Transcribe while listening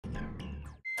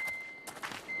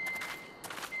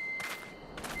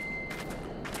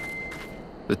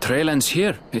The trail ends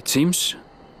here, it seems.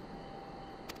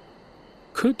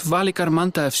 Could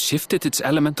Valigarmanda have shifted its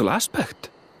elemental aspect?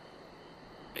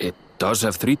 It does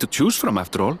have 3 to choose from,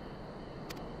 after all.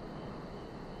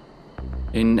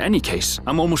 In any case,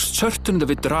 I'm almost certain the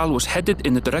Vidral was headed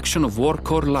in the direction of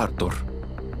Warkor Lardor.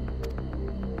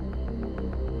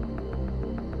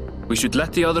 We should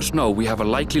let the others know we have a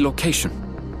likely location.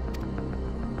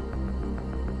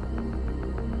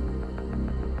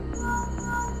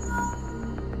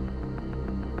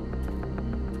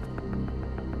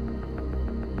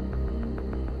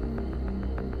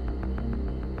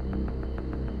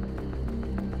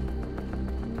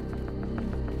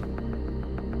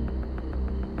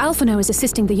 Alphino is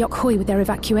assisting the Yokhoi with their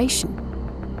evacuation.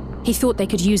 He thought they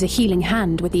could use a healing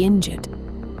hand with the injured.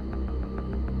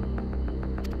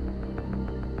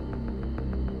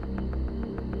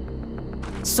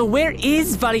 So where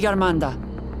is Valigarmanda?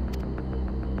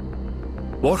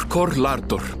 Warkor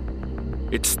Lardor.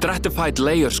 Its stratified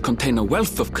layers contain a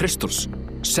wealth of crystals,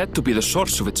 said to be the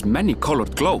source of its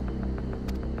many-colored glow.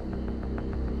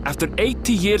 After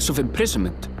 80 years of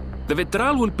imprisonment, the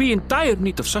Vidral will be in dire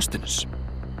need of sustenance.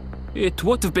 It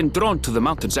would have been drawn to the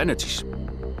mountain's energies.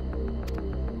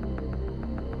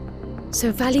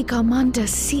 So Valigarmanda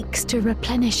seeks to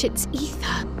replenish its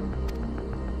ether.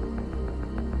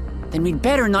 Then we'd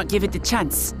better not give it the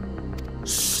chance.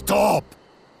 Stop!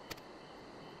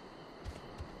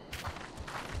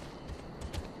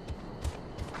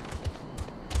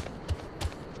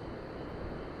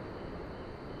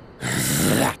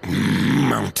 That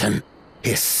mountain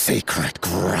is sacred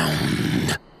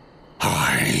ground.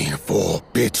 I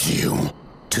forbid you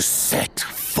to set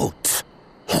foot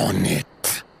on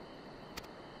it.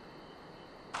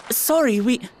 Sorry,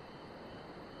 It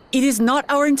is not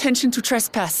our intention to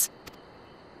trespass.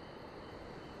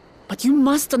 But you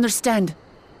must understand,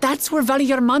 that's where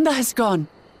Valigarmanda has gone.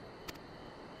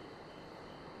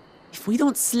 If we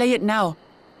don't slay it now,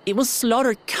 it will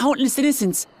slaughter countless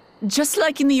innocents. Just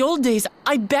like in the old days,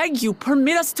 I beg you,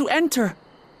 permit us to enter.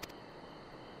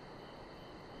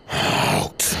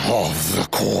 Out of the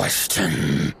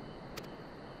question.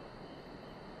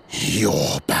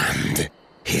 Your band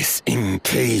is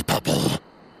incapable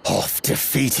of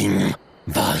defeating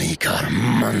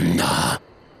Valigarmanda.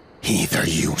 Either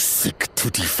you seek to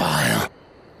defile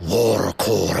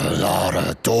Warkor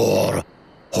Lardor,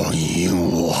 or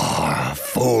you are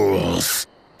fools.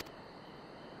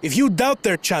 If you doubt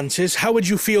their chances, how would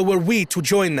you feel were we to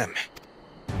join them?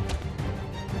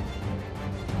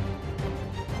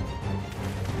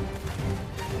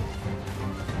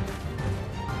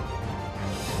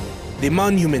 The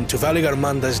monument to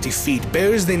Valigarmanda's defeat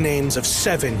bears the names of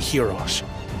 7 heroes.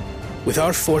 With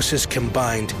our forces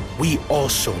combined, we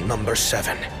also number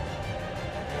 7.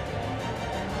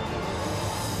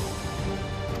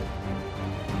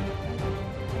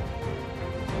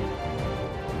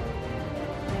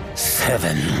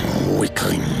 Seven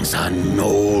weaklings are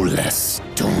no less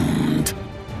doomed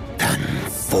than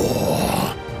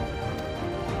 4.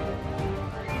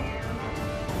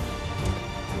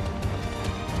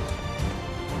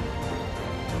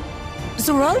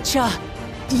 Zoralcha,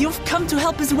 you've come to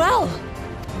help as well.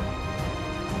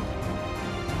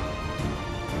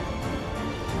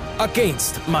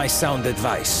 Against my sound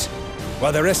advice.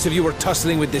 While the rest of you were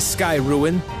tussling with this sky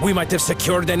ruin, we might have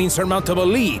secured an insurmountable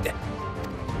lead.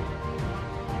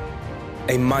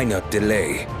 A minor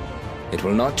delay. It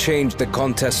will not change the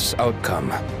contest's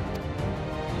outcome.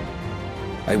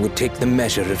 I would take the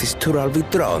measure of this Tural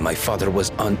Vidral my father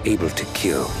was unable to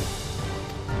kill.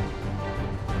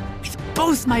 With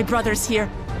both my brothers here,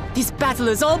 this battle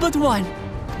is all but won.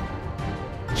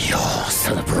 Your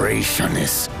celebration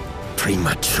is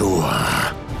premature.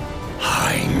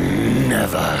 I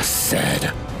never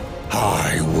said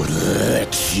I would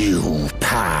let you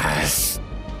pass.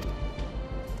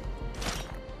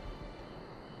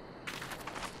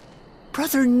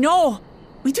 Brother, no!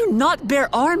 We do not bear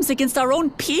arms against our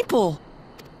own people!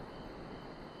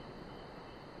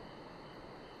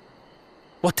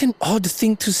 What an odd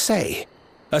thing to say.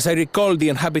 As I recall, the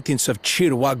inhabitants of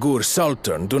Chirwagur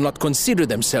Sultan do not consider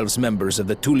themselves members of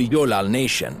the Tuliyolal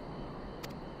nation.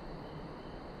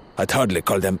 I'd hardly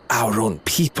call them our own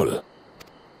people.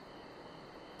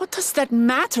 What does that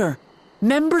matter?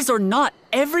 Members or not,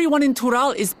 everyone in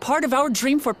Tural is part of our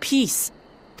dream for peace.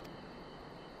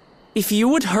 If you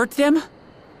would hurt them,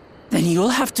 then you'll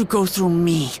have to go through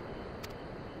me.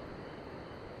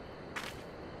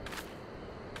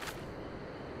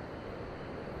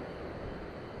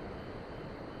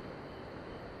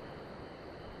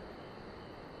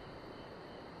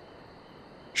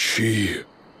 She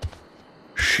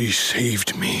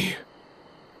saved me.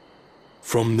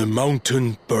 from the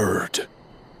mountain bird.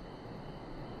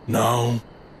 Now,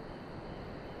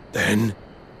 then,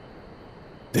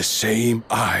 the same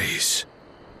eyes.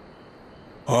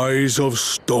 Eyes of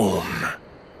stone.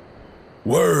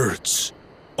 Words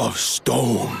of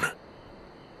stone.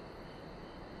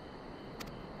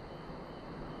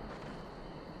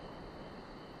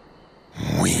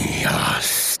 We are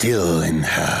still in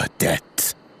her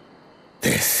debt.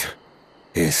 This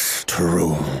is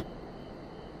true.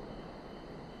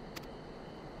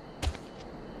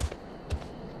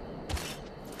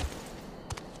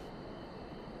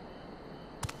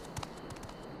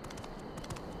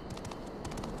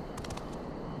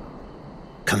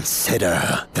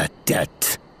 Consider the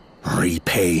debt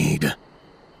repaid.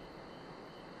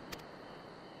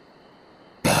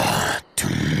 But do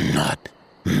not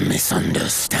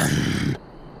misunderstand.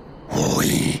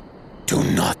 We do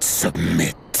not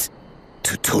submit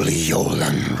to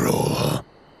Tuliolan rule.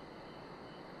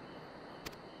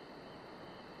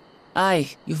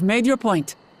 Aye, you've made your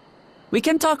point. We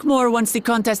can talk more once the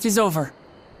contest is over.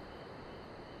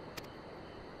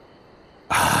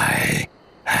 I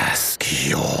ask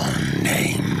your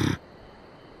name.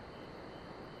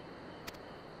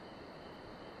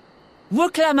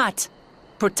 Wuklamat,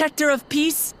 protector of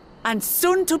peace, and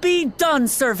soon-to-be Dawn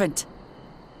servant.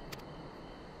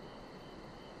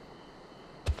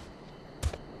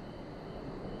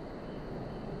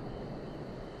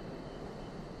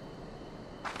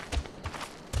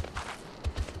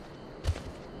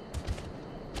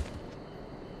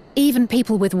 Even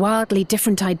people with wildly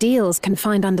different ideals can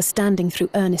find understanding through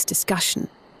earnest discussion.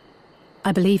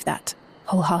 I believe that,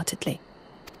 wholeheartedly.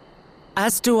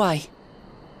 As do I.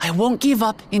 I won't give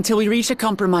up until we reach a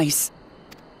compromise.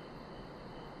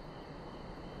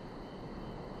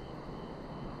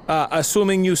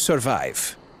 Assuming you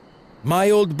survive, my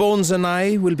old bones and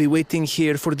I will be waiting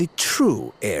here for the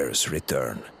true heir's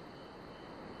return.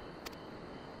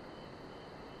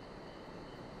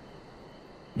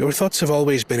 Your thoughts have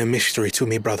always been a mystery to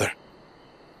me, brother.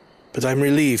 But I'm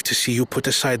relieved to see you put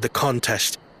aside the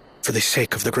contest for the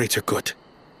sake of the greater good.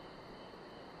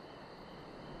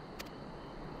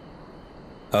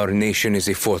 Our nation is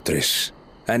a fortress,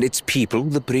 and its people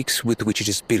the bricks with which it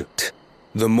is built.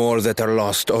 The more that are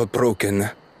lost or broken,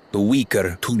 the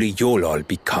weaker Tuliyolal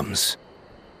becomes.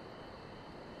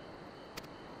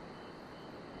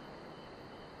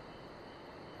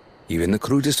 Even the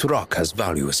crudest rock has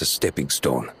value as a stepping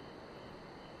stone.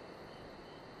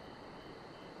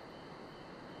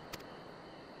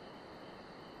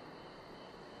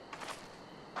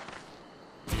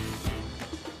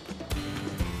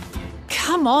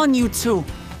 Come on, you two.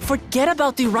 Forget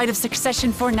about the right of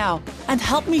succession for now, and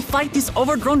help me fight this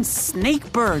overgrown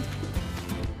snake bird.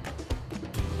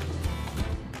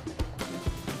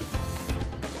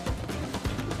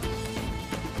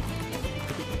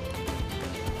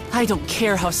 I don't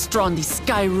care how strong the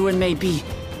Sky Ruin may be.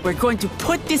 We're going to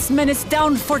put this menace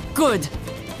down for good.